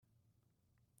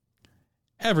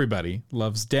Everybody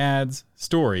loves dads,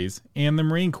 stories, and the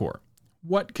Marine Corps.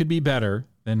 What could be better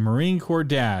than Marine Corps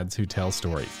dads who tell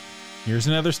stories? Here's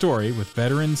another story with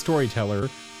veteran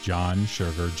storyteller John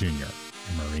Sugar Jr.,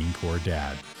 a Marine Corps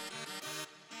dad.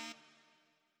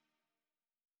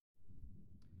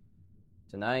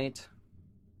 Tonight,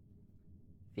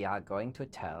 we are going to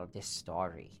tell the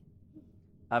story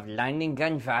of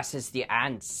Leiningen versus the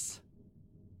ants.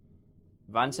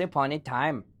 Once upon a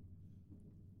time,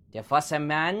 there was a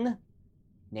man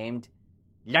named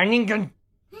Leiningen.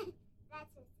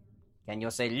 Can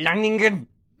you say Leiningen?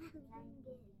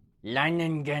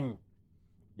 Leiningen.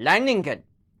 Leiningen.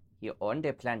 He owned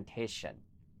a plantation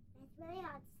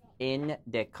in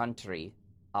the country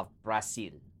of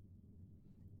Brazil.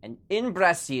 And in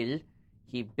Brazil,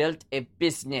 he built a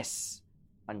business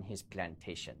on his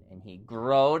plantation. And he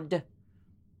growed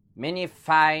many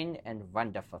fine and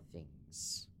wonderful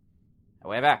things.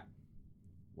 However,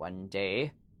 one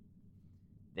day,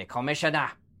 the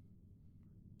commissioner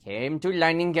came to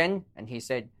Leiningen and he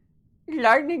said,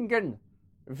 Leiningen,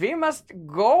 we must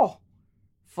go,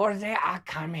 for they are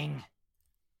coming.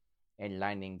 And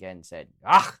Leiningen said,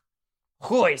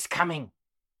 who is coming?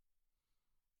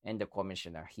 And the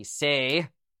commissioner, he say,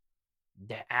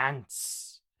 the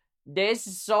ants, the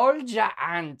soldier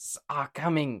ants are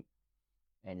coming.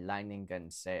 And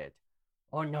Leiningen said,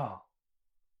 oh no.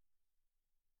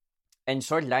 And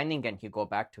so Leiningen, he go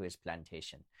back to his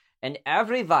plantation. And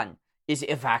everyone is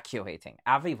evacuating.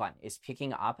 Everyone is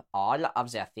picking up all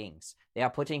of their things. They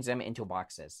are putting them into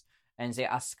boxes. And they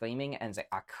are screaming and they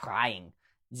are crying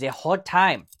the whole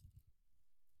time.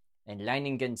 And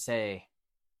Leiningen say,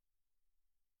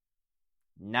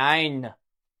 Nein,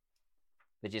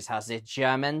 which is how the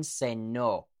Germans say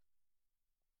no.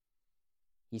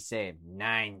 He say,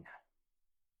 Nein.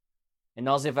 And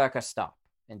all the workers stop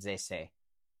and they say,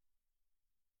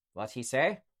 what he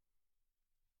say?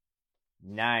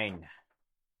 Nein.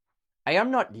 I am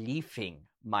not leaving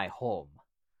my home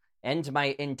and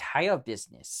my entire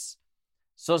business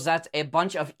so that a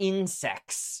bunch of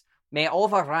insects may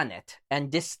overrun it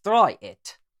and destroy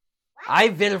it. I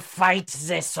will fight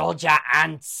the soldier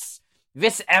ants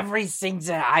with everything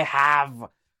that I have.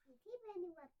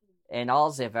 And all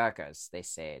the workers, they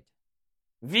said,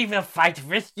 we will fight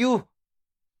with you.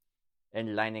 And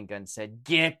Leiningen said,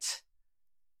 get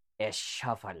a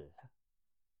shovel.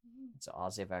 So all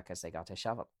the workers, they got a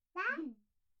shovel.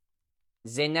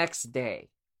 The next day,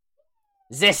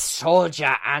 the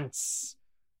soldier ants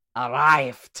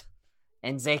arrived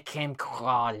and they came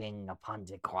crawling upon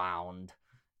the ground.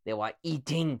 They were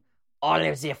eating all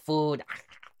of the food.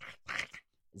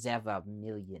 There were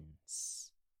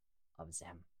millions of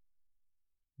them.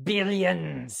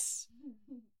 Billions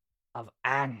of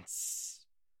ants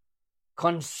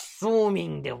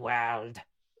consuming the world.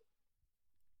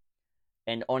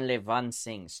 And only one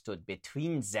thing stood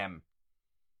between them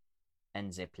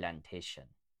and the plantation.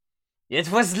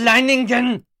 It was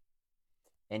Leiningen!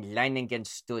 And Leiningen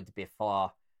stood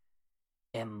before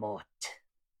a moat.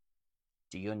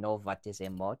 Do you know what is a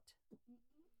moat?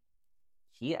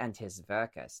 He and his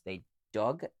workers, they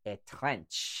dug a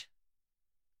trench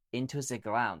into the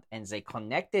ground and they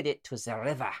connected it to the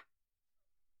river.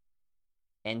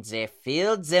 And they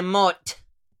filled the moat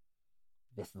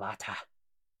with water.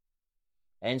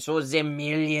 And so the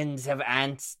millions of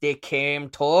ants, they came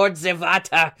towards the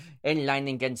water, and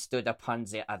Leiningen stood upon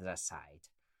the other side,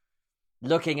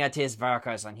 looking at his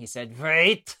workers, and he said,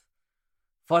 wait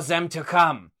for them to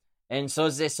come. And so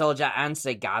the soldier ants,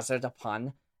 they gathered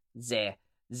upon the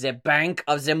bank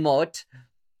of the moat,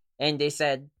 and they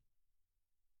said,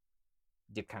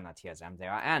 you cannot hear them, they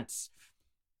are ants.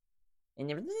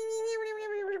 And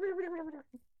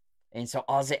so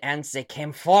all the ants, they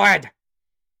came forward.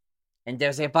 And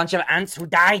there's a bunch of ants who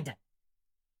died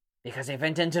because they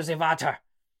went into the water.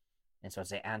 And so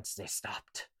the ants, they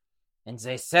stopped. And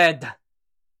they said,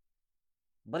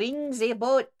 bring the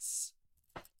boats.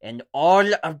 And all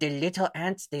of the little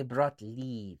ants, they brought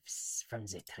leaves from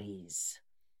the trees.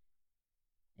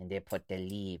 And they put the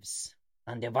leaves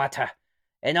on the water.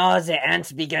 And all the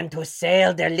ants began to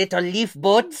sail their little leaf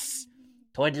boats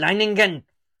toward Leiningen.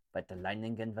 But the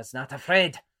Leiningen was not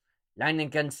afraid.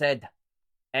 Leiningen said,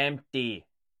 empty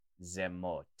the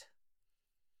moat.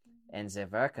 And the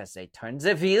workers, they turned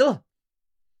the wheel,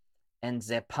 and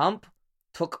the pump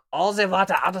took all the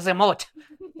water out of the moat.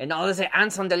 And all the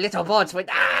ants on the little boats went,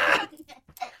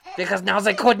 because now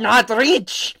they could not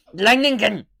reach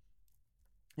Leiningen.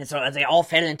 And so they all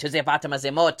fell into the bottom of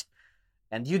the moat.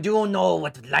 And you do know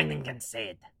what Leiningen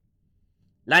said.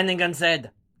 Leiningen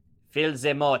said, fill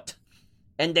the moat.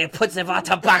 And they put the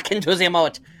water back into the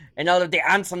moat. And all of the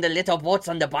ants on the little boats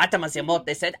on the bottom of the moat,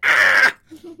 they said, ah!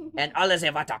 And all of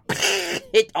the water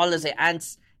hit all of the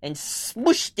ants and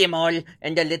smushed them all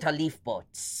in the little leaf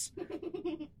boats.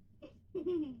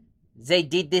 They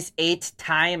did this 8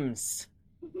 times.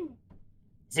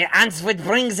 The ants would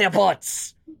bring the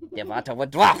boats. The water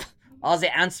would drop. All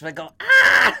the ants would go,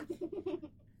 ah!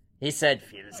 He said,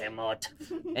 fill the moat.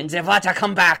 And the water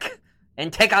come back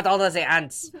and take out all of the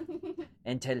ants.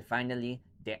 Until finally,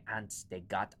 the ants, they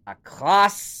got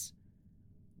across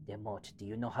the moat. Do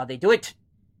you know how they do it?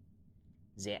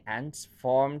 The ants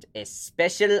formed a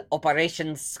special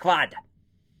operations squad.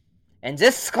 And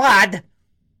this squad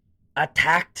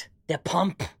attacked the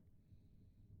pump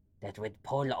that would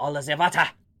pull all of the water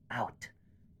out.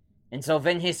 And so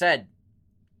when he said,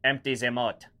 empty the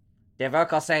moat, the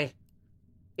workers say,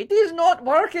 it is not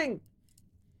working.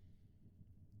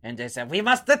 And they said, we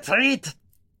must retreat.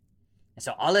 And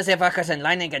so all of the workers in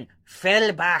Leiningen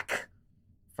fell back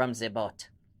from the boat.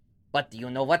 But do you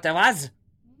know what there was?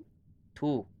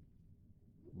 2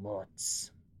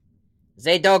 moats.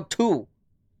 They dug 2.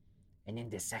 And in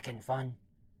the second one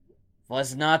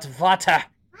was not water.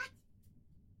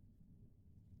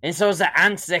 And so the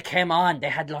ants that came on, they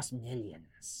had lost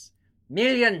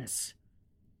millions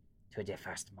to the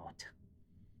first moat.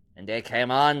 And they came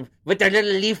on with their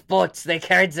little leaf boats. They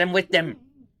carried them with them.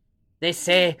 They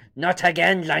say, not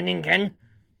again, Leiningen.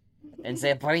 And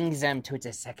they bring them to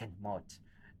the second moat.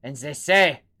 And they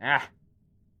say,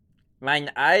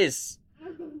 mine eyes.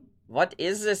 What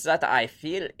is this that I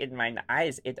feel in mine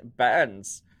eyes? It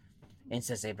burns. And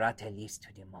so they brought their leaves to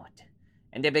the moat.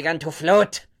 And they began to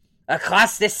float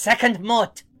across the second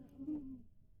moat.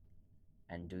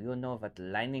 And do you know what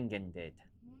Leiningen did?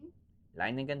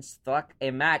 Leiningen struck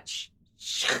a match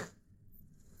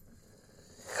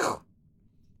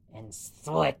and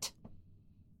threw it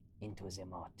into the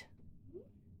moat,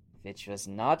 which was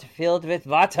not filled with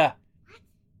water.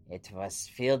 It was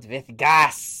filled with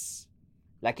gas,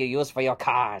 like you use for your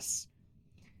cars.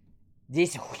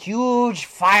 This huge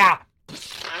fire,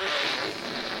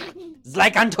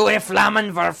 like unto a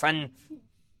Flammenwerfen,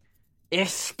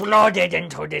 exploded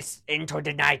into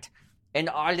the night, and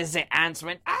all of the ants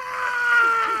went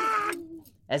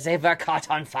as they were caught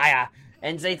on fire,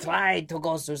 and they tried to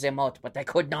go through the moat, but they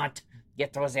could not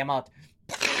get through the moat.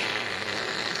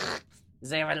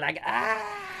 They were like,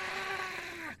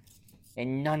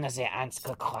 and none of the ants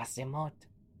could cross the moat.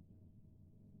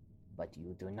 But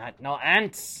you do not know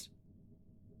ants.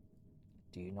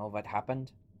 Do you know what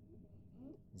happened?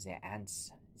 The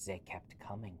ants, they kept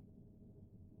coming.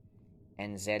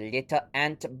 And their little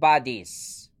ant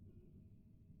bodies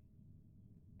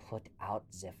put out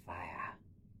the fire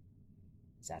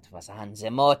that was on the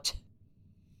moat.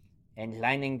 And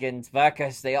Leiningen's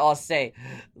workers, they all say,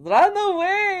 run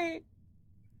away!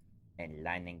 And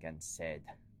Leiningen said,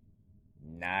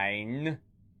 Nein,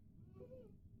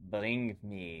 bring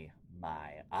me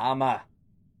my armor.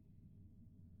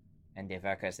 And the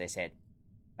workers, they said,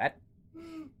 what?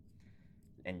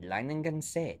 And Leiningen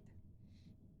said,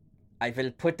 I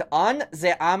will put on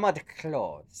the armored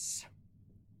clothes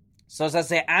so that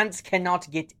the ants cannot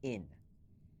get in.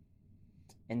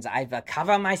 And I will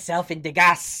cover myself in the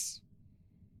gas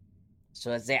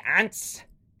so that the ants,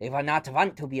 they will not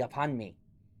want to be upon me.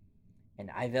 And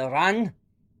I will run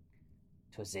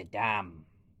to the dam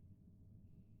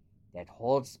that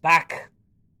holds back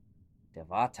the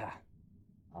water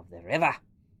of the river.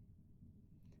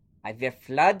 I will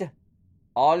flood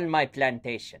all my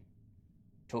plantation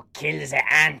to kill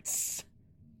the ants.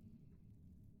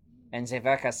 And the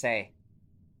workers say,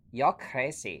 you're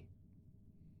crazy.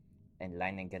 And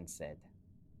Leiningen said,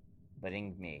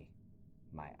 bring me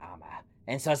my armor.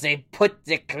 And so they put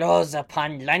the clothes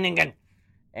upon Leiningen.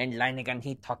 And Leiningen,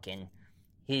 he took in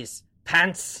his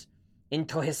pants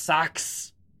into his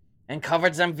socks and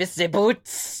covered them with the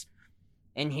boots.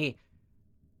 And he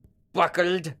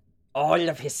buckled all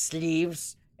of his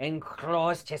sleeves and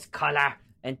closed his collar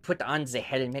and put on the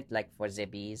helmet like for the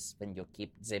bees, when you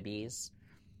keep the bees.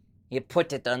 He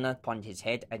put it on upon his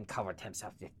head and covered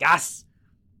himself with gas.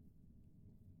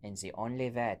 And the only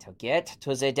way to get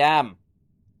to the dam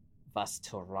was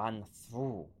to run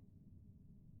through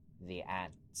the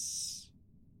ants.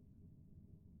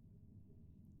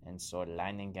 And so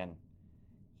Leiningen,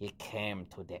 he came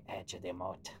to the edge of the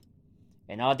moat.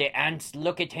 And all the ants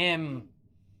look at him.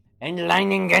 And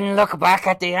Leiningen look back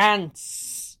at the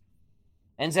ants.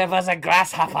 And there was a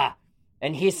grasshopper.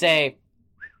 And he say,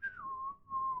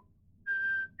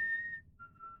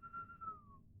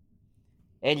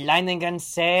 and Leiningen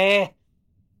say,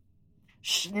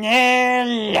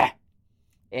 Schnell!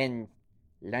 And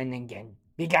Leiningen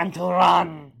began to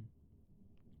run.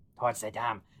 towards the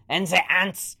dam. And the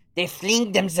ants, they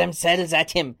fling themselves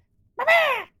at him.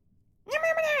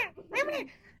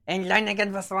 And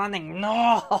Leiningen was running.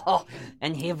 No!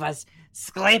 And he was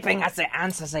scraping at the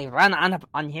ants as they ran up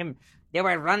on him. They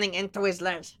were running into his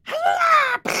legs.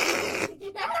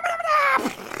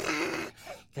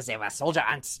 Because they were soldier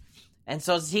ants. And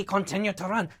so he continued to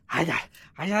run. And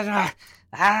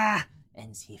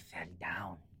he fell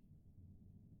down.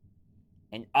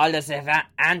 And all of the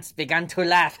ants began to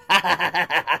laugh.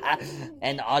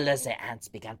 And all of the ants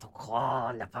began to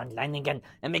crawl upon Leiningen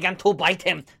and began to bite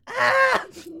him.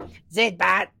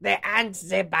 The ants,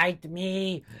 they bite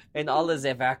me. And all of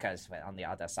the workers were on the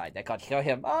other side. They could hear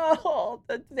him. Oh,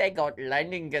 they got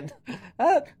Leiningen.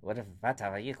 What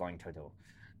are you going to do?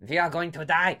 We are going to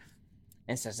die.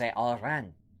 And so they all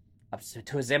ran up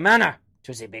to the manor,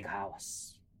 to the big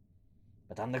house.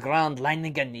 But on the ground,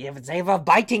 Leiningen, they were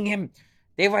biting him.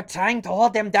 They were trying to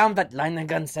hold him down, but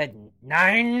Leiningen said,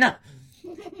 "Nein!"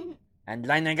 And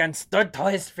Leiningen stood to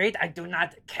his feet. I do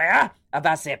not care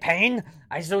about their pain.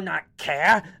 I do not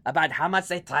care about how much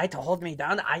they try to hold me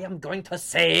down. I am going to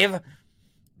save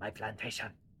my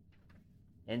plantation.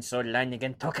 And so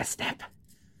Leiningen took a step.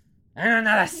 And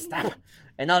another step.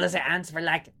 And all of the ants were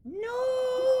like,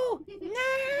 "No!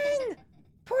 Nein!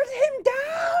 Put him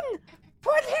down!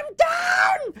 Put him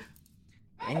down!"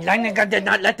 And Leiningen did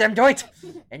not let them do it.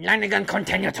 And Leiningen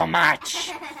continued to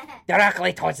march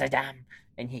directly towards the dam.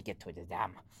 And he get to the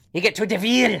dam. He get to the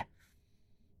wheel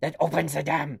that opens the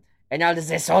dam. And all of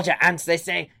the soldier ants, they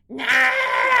say, "No!"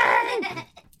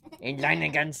 And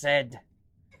Leiningen said,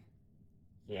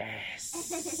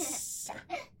 "Yes."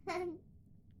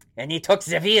 And he took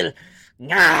the wheel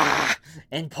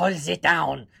and pulls it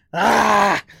down.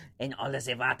 And all of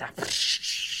the water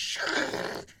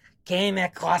came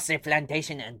across the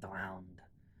plantation and drowned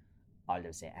all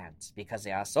of the ants, because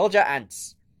they are soldier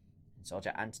ants. And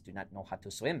soldier ants do not know how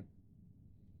to swim.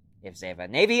 If they were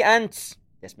navy ants,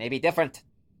 this may be different.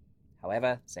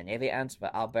 However, the navy ants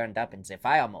were all burned up in the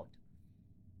fire mode.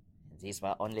 And these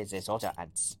were only the soldier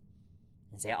ants.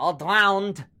 And they all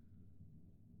drowned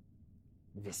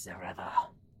with the river.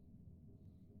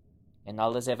 And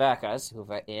all of the workers who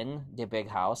were in the big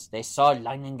house, they saw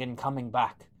Leiningen coming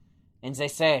back. And they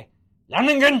say,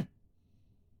 "Leiningen!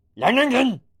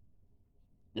 Leiningen!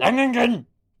 Leiningen!"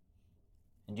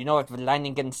 And you know what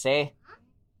Leiningen say?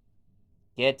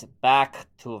 "Get back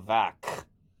to work.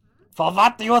 For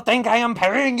what do you think I am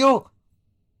paying you?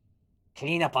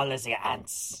 Clean up all of the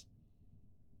ants.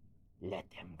 Let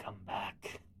them come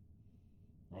back.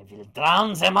 I will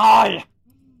drown them all.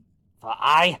 For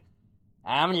I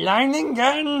am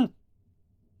Leiningen."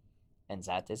 And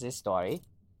that is the story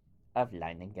of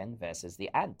Leiningen versus the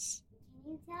ants.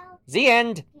 The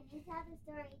end. Can you tell the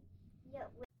story?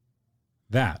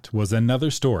 That was another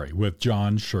story with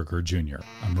John Sugar Jr.,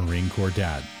 a Marine Corps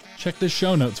dad. Check the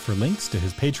show notes for links to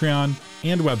his Patreon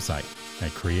and website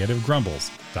at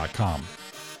creativegrumbles.com.